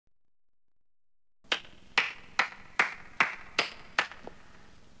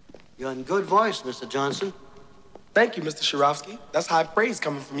You're in good voice, Mr. Johnson. Thank you, Mr. Sherovsky. That's high praise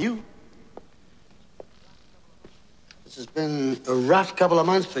coming from you. This has been a rough couple of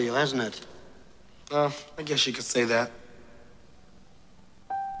months for you, hasn't it? I guess you could say that.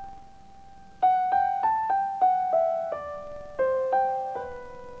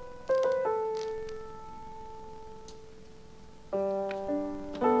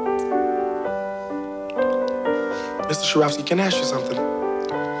 Mr. Sherovsky, can I ask you something?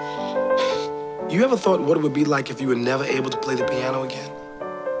 You ever thought what it would be like if you were never able to play the piano again?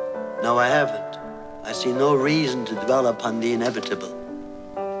 No, I haven't. I see no reason to dwell upon the inevitable.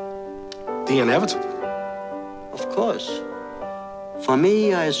 The inevitable? Of course. For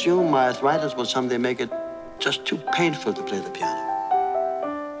me, I assume my arthritis will someday make it just too painful to play the piano.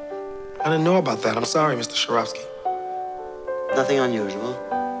 I didn't know about that. I'm sorry, Mr. Sherovsky. Nothing unusual.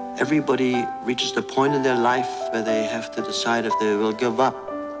 Everybody reaches the point in their life where they have to decide if they will give up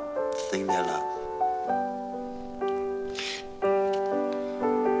the thing they love.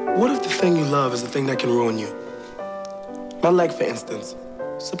 What if the thing you love is the thing that can ruin you? My leg, for instance.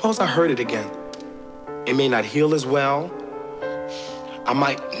 Suppose I hurt it again. It may not heal as well. I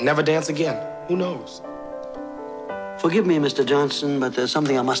might never dance again. Who knows? Forgive me, Mr. Johnson, but there's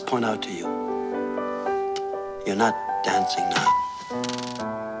something I must point out to you. You're not dancing now.